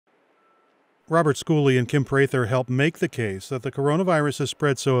Robert Schooley and Kim Prather help make the case that the coronavirus has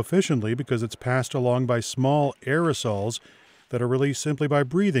spread so efficiently because it's passed along by small aerosols that are released simply by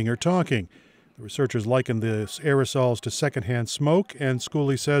breathing or talking. The researchers liken the aerosols to secondhand smoke, and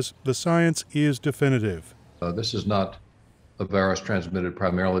Schooley says the science is definitive. This is not a virus transmitted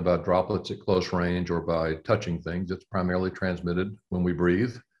primarily by droplets at close range or by touching things. It's primarily transmitted when we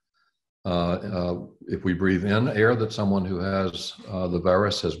breathe. If we breathe in air that someone who has the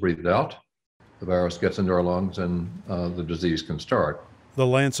virus has breathed out, the virus gets into our lungs and the disease can start. The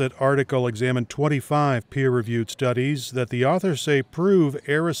Lancet article examined 25 peer-reviewed studies that the authors say prove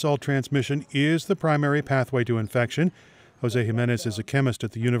aerosol transmission is the primary pathway to infection. Jose Jimenez is a chemist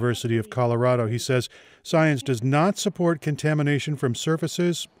at the University of Colorado. He says science does not support contamination from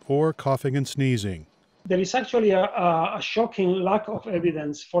surfaces or coughing and sneezing. There is actually a shocking lack of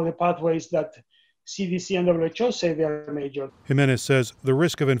evidence for the pathways that CDC and WHO say they are major. Jimenez says the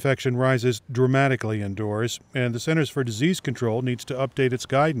risk of infection rises dramatically indoors, and the Centers for Disease Control needs to update its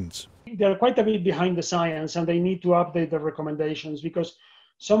guidance. They're quite a bit behind the science, and they need to update their recommendations because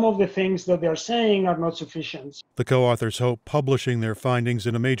some of the things that they're saying are not sufficient. The co-authors hope publishing their findings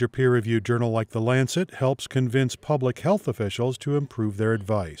in a major peer-reviewed journal like The Lancet helps convince public health officials to improve their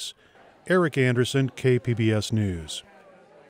advice. Erik Anderson, KPBS News.